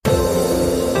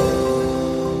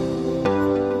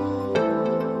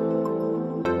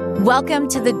Welcome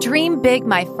to the Dream Big,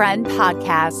 My Friend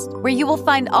podcast, where you will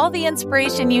find all the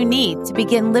inspiration you need to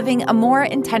begin living a more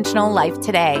intentional life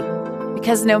today.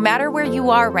 Because no matter where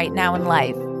you are right now in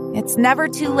life, it's never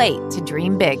too late to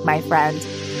dream big, my friend.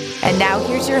 And now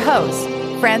here's your host,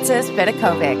 Frances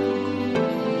Vidakovic.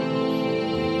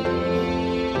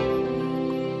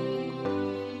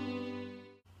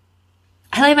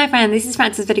 Hello, my friend. This is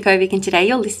Frances Vidakovic, and today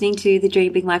you're listening to the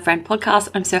Dream Big, My Friend podcast.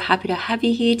 I'm so happy to have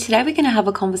you here. Today, we're going to have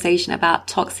a conversation about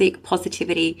toxic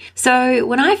positivity. So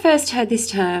when I first heard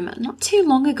this term not too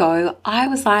long ago, I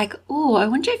was like, oh, I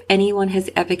wonder if anyone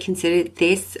has ever considered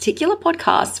this particular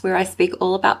podcast where I speak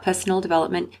all about personal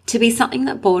development to be something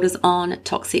that borders on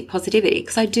toxic positivity.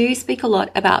 Because I do speak a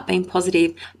lot about being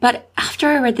positive. But after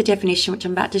I read the definition, which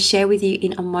I'm about to share with you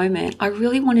in a moment, I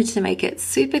really wanted to make it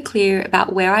super clear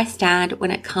about where I stand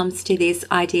when it comes to this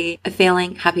idea of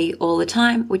feeling happy all the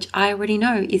time, which I already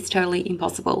know is totally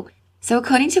impossible. So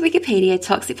according to Wikipedia,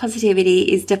 toxic positivity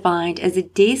is defined as a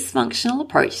dysfunctional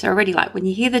approach. So already, like, when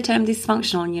you hear the term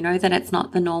dysfunctional, you know that it's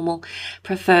not the normal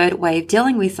preferred way of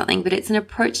dealing with something, but it's an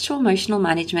approach to emotional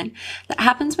management that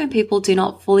happens when people do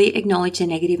not fully acknowledge their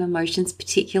negative emotions,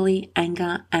 particularly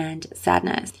anger and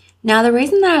sadness. Now, the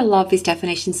reason that I love this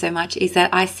definition so much is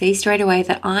that I see straight away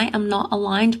that I am not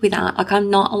aligned with that. Like,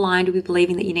 I'm not aligned with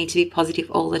believing that you need to be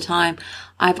positive all the time.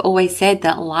 I've always said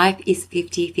that life is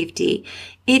 50-50.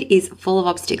 It is full of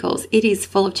obstacles. It is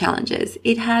full of challenges.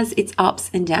 It has its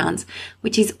ups and downs,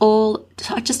 which is all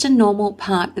just a normal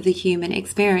part of the human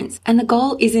experience. And the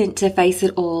goal isn't to face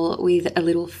it all with a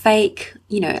little fake,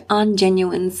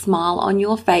 ungenuine smile on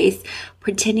your face,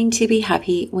 pretending to be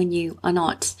happy when you are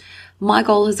not. My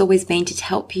goal has always been to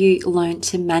help you learn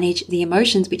to manage the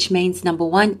emotions, which means, number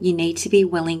one, you need to be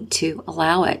willing to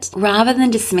allow it. Rather than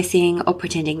dismissing or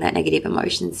pretending that negative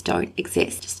emotions don't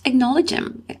exist, just acknowledge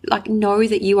them. Like, know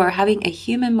that you are having a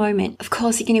human moment. Of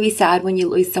course, you're going to be sad when you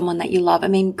lose someone that you love. I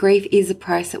mean, grief is a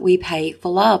price that we pay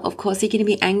for love. Of course, you're going to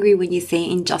be angry when you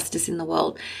see injustice in the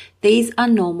world. These are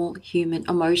normal human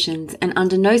emotions, and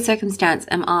under no circumstance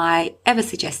am I ever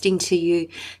suggesting to you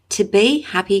to be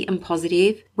happy and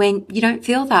positive when you don't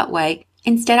feel that way.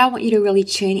 Instead, I want you to really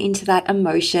tune into that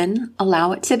emotion,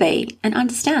 allow it to be, and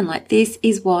understand, like, this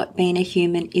is what being a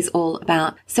human is all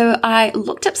about. So I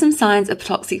looked up some signs of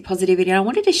toxic positivity, and I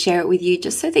wanted to share it with you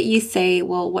just so that you see,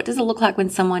 well, what does it look like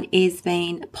when someone is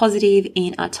being positive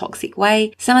in a toxic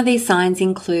way? Some of these signs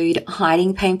include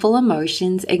hiding painful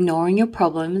emotions, ignoring your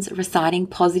problems, reciting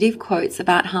positive quotes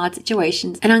about hard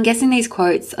situations. And I'm guessing these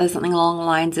quotes are something along the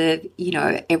lines of,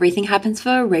 everything happens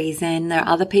for a reason. There are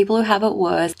other people who have it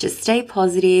worse. Just stay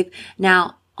positive.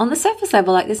 Now, on the surface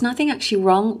level, there's nothing actually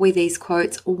wrong with these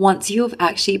quotes once you've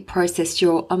actually processed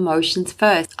your emotions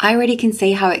first. I already can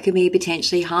see how it can be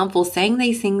potentially harmful saying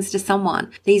these things to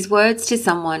someone, these words to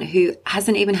someone who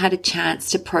hasn't even had a chance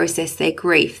to process their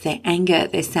grief, their anger,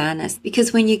 their sadness.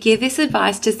 Because when you give this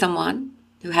advice to someone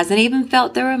who hasn't even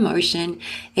felt their emotion,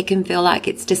 it can feel like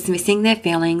it's dismissing their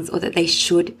feelings or that they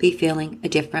should be feeling a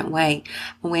different way,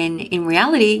 when in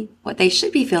reality, what they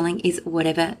should be feeling is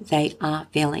whatever they are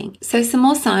feeling. So some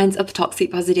more signs of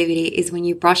toxic positivity is when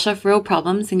you brush off real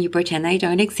problems and you pretend they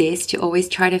don't exist. You always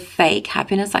try to fake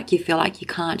happiness, like you feel like you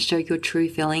can't show your true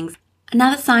feelings.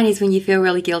 Another sign is when you feel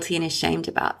really guilty and ashamed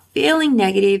about feeling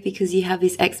negative because you have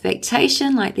this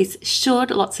expectation, like this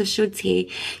should, lots of shoulds here,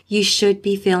 you should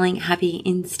be feeling happy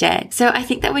instead. So I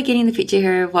think that we're getting the picture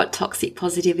here of what toxic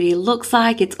positivity looks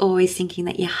like. It's always thinking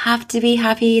that you have to be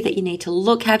happy, that you need to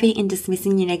look happy, and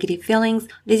dismissing your negative feelings.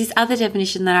 There's this other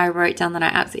definition that I wrote down that I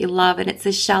absolutely love, and it's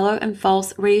a shallow and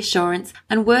false reassurance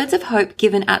and words of hope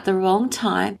given at the wrong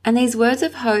time. And these words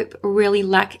of hope really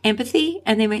lack empathy,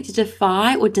 and they're meant to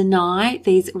defy or deny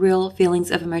these real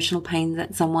feelings of emotional pain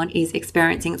that someone is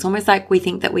experiencing. It's almost like we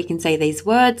think that we can say these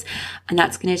words and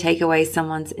that's going to take away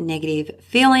someone's negative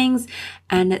feelings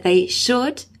and that they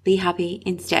should be happy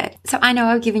instead. So I know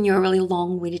I've given you a really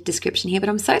long-winded description here, but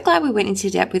I'm so glad we went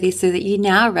into depth with this so that you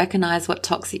now recognize what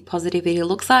toxic positivity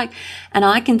looks like. And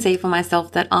I can see for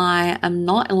myself that I am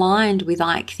not aligned with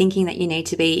thinking that you need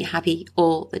to be happy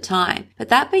all the time. But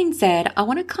that being said, I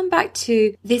want to come back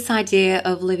to this idea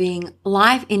of living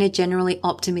life in a generally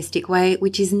optimistic way,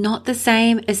 which is not the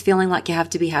same as feeling like you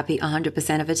have to be happy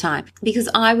 100% of the time. Because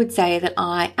I would say that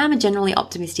I am a generally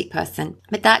optimistic person,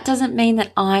 but that doesn't mean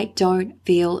that I don't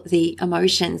feel feel the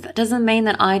emotions. That doesn't mean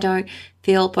that I don't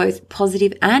feel both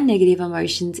positive and negative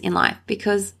emotions in life,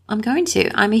 because I'm going to.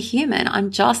 I'm a human.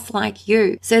 I'm just like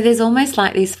you. So there's almost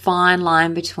like this fine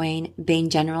line between being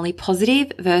generally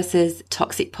positive versus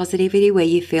toxic positivity, where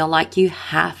you feel like you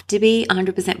have to be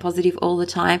 100% positive all the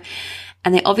time.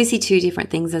 And they're obviously two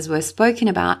different things, as we've spoken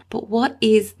about. But what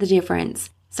is the difference?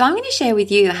 So I'm going to share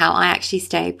with you how I actually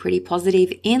stay pretty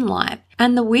positive in life.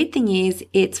 And the weird thing is,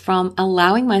 it's from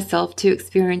allowing myself to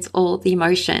experience all the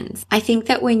emotions. I think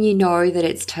that when you know that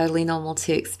it's totally normal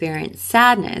to experience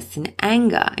sadness and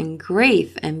anger and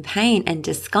grief and pain and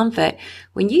discomfort,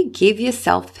 when you give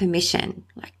yourself permission,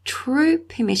 like true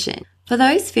permission, for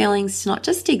those feelings to not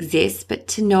just exist, but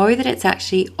to know that it's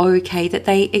actually okay that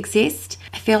they exist,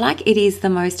 I feel like it is the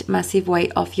most massive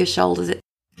weight off your shoulders.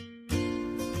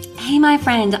 Hey, my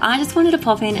friend, I just wanted to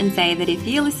pop in and say that if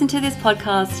you listen to this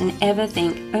podcast and ever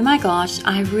think, oh my gosh,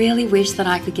 I really wish that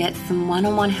I could get some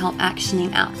one-on-one help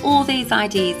actioning out all these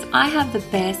ideas, I have the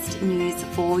best news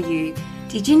for you.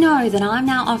 Did you know that I'm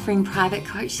now offering private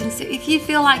coaching? So if you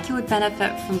feel like you would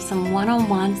benefit from some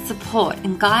one-on-one support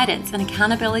and guidance and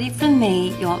accountability from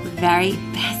me, your very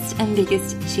best and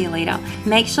biggest cheerleader,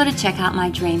 make sure to check out my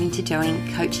Dreaming to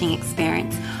Doing coaching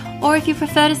experience. Or if you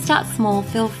prefer to start small,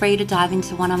 feel free to dive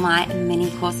into one of my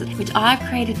mini courses, which I've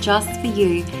created just for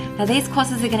you. Now, these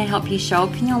courses are going to help you show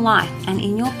up in your life and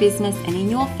in your business and in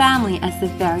your family as the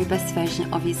very best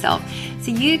version of yourself. So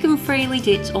you can freely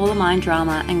ditch all the mind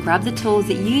drama and grab the tools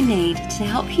that you need to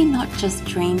help you not just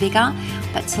dream bigger,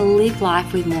 but to live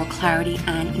life with more clarity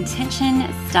and intention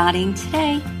starting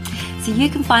today. So you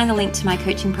can find the link to my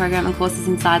coaching program and courses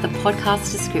inside the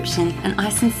podcast description, and I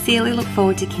sincerely look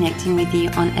forward to connecting with you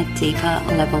on a deeper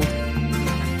level.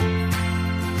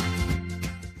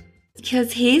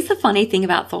 Because here's the funny thing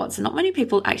about thoughts, and not many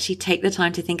people actually take the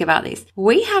time to think about this.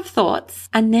 We have thoughts,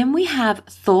 and then we have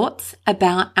thoughts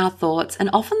about our thoughts, and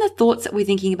often the thoughts that we're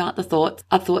thinking about the thoughts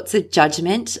are thoughts of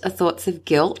judgment, are thoughts of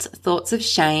guilt, thoughts of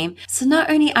shame. So not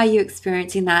only are you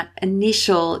experiencing that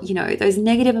initial, those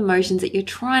negative emotions that you're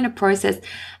trying to process,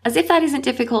 as if that isn't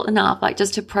difficult enough, like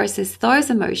just to process those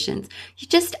emotions, you're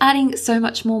just adding so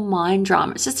much more mind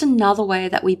drama. It's just another way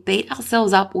that we beat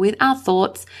ourselves up with our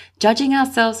thoughts, judging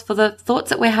ourselves for the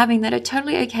thoughts that we're having that are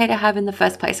totally okay to have in the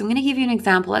first place. I'm going to give you an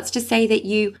example. Let's just say that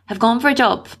you have gone for a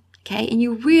job, okay, and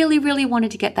you really, really wanted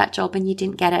to get that job and you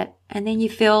didn't get it. And then you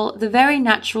feel the very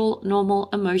natural, normal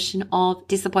emotion of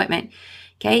disappointment.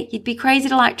 Okay, you'd be crazy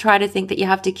to try to think that you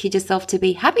have to kid yourself to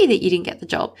be happy that you didn't get the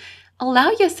job.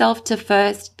 Allow yourself to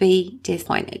first be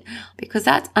disappointed, because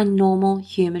that's a normal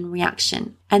human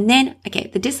reaction. And then,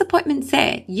 the disappointment's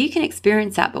there. You can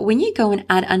experience that. But when you go and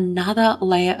add another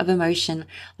layer of emotion,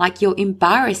 like you're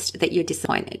embarrassed that you're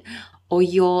disappointed, or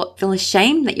you feel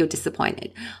ashamed that you're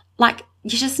disappointed, you're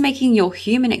just making your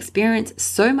human experience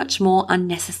so much more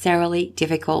unnecessarily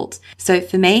difficult. So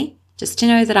for me, just to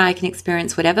know that I can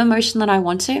experience whatever emotion that I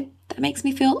want to, that makes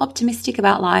me feel optimistic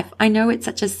about life. I know it's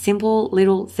such a simple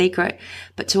little secret,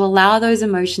 but to allow those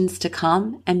emotions to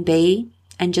come and be,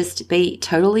 and just be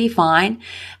totally fine,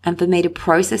 and for me to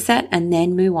process it and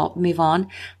then move on,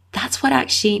 that's what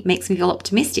actually makes me feel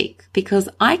optimistic, because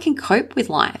I can cope with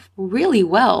life really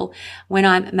well when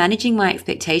I'm managing my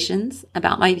expectations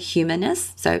about my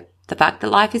humanness. So the fact that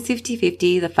life is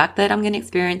 50-50, the fact that I'm going to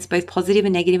experience both positive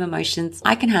and negative emotions,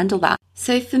 I can handle that.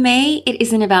 So for me, it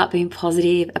isn't about being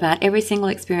positive about every single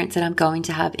experience that I'm going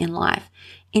to have in life.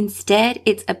 Instead,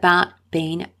 it's about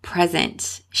being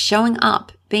present, showing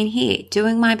up, being here,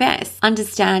 doing my best,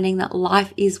 understanding that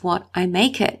life is what I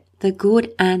make it, the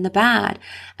good and the bad,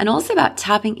 and also about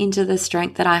tapping into the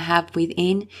strength that I have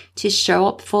within to show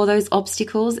up for those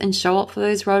obstacles and show up for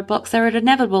those roadblocks that are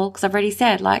inevitable, because I've already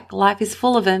said, life is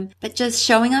full of them, but just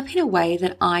showing up in a way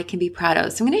that I can be proud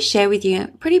of. So I'm going to share with you a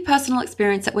pretty personal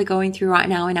experience that we're going through right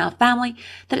now in our family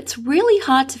that it's really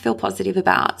hard to feel positive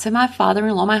about. So my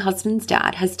father-in-law, my husband's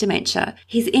dad, has dementia.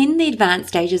 He's in the advanced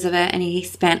stages of it, and he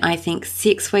spent,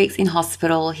 6 weeks in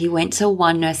hospital. He went to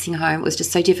one nursing home. It was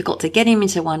just so difficult to get him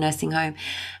into one nursing home.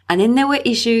 And then there were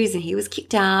issues, and he was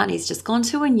kicked out, and he's just gone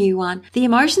to a new one. The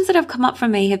emotions that have come up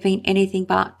from me have been anything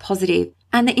but positive.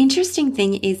 And the interesting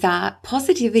thing is that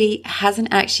positivity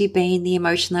hasn't actually been the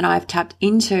emotion that I've tapped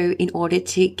into in order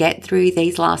to get through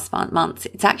these last months.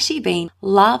 It's actually been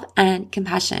love and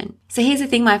compassion. So here's the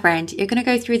thing, my friend, you're going to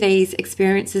go through these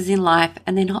experiences in life,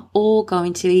 and they're not all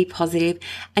going to be positive,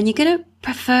 and you're going to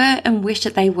prefer and wish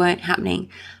that they weren't happening.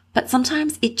 But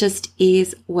sometimes it just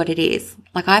is what it is.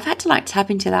 I've had to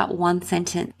tap into that one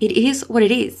sentence. It is what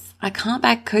it is. I can't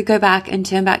go back and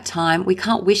turn back time. We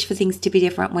can't wish for things to be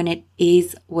different when it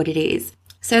is what it is.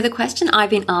 So the question I've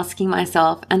been asking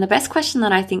myself, and the best question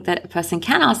that I think that a person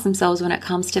can ask themselves when it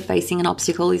comes to facing an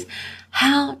obstacle is,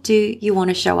 how do you want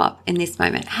to show up in this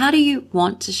moment? How do you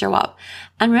want to show up?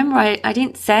 And remember, I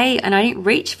didn't say, and I didn't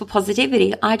reach for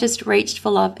positivity. I just reached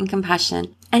for love and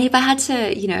compassion. And if I had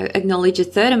to, acknowledge a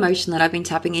third emotion that I've been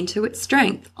tapping into, it's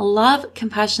strength. Love,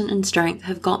 compassion, and strength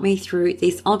have got me through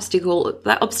this obstacle.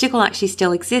 That obstacle actually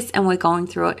still exists and we're going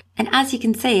through it. And as you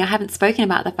can see, I haven't spoken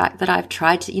about the fact that I've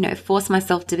tried to, force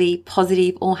myself to be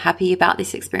positive or happy about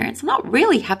this experience. I'm not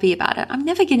really happy about it. I'm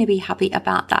never going to be happy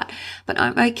about that. But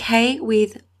I'm okay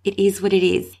with it is what it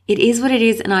is. It is what it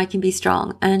is, and I can be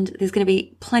strong. And there's going to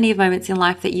be plenty of moments in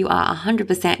life that you are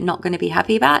 100% not going to be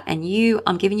happy about. And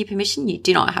I'm giving you permission. You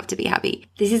do not have to be happy.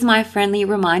 This is my friendly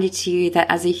reminder to you that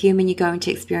as a human, you're going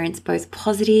to experience both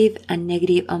positive and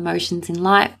negative emotions in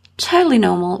life. Totally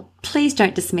normal. Please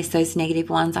don't dismiss those negative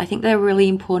ones. I think they're a really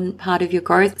important part of your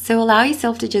growth. So allow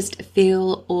yourself to just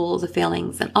feel all the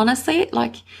feelings. And honestly,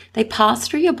 they pass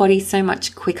through your body so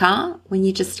much quicker when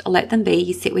you just let them be,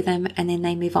 you sit with them, and then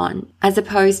they move on. As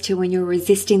opposed to when you're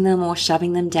resisting them or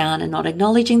shoving them down and not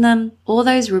acknowledging them. All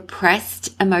those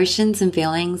repressed emotions and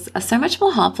feelings are so much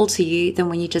more harmful to you than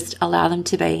when you just allow them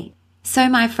to be. So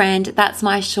my friend, that's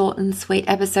my short and sweet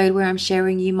episode where I'm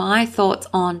sharing you my thoughts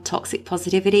on toxic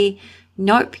positivity.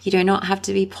 Nope, you do not have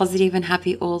to be positive and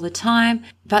happy all the time.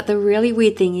 But the really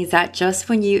weird thing is that just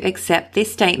when you accept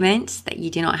this statement that you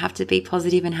do not have to be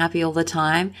positive and happy all the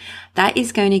time, that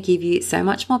is going to give you so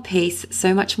much more peace,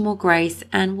 so much more grace,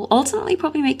 and will ultimately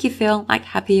probably make you feel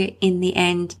happier in the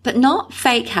end. But not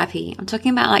fake happy. I'm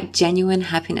talking about genuine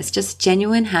happiness, just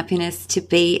genuine happiness to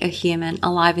be a human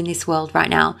alive in this world right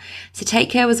now. So take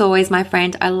care as always, my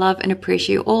friend. I love and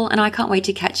appreciate you all, and I can't wait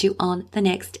to catch you on the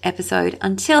next episode.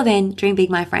 Until then, dream big,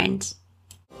 my friend.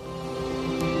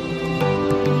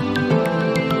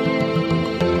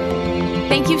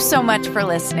 Thank you so much for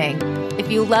listening.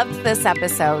 If you loved this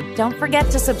episode, don't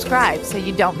forget to subscribe so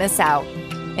you don't miss out.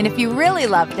 And if you really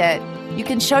loved it, you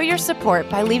can show your support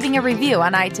by leaving a review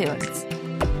on iTunes.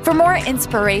 For more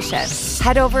inspiration,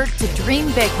 head over to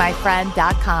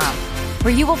dreambigmyfriend.com,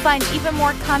 where you will find even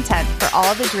more content for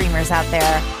all the dreamers out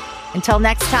there. Until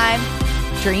next time,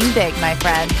 dream big, my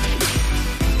friend.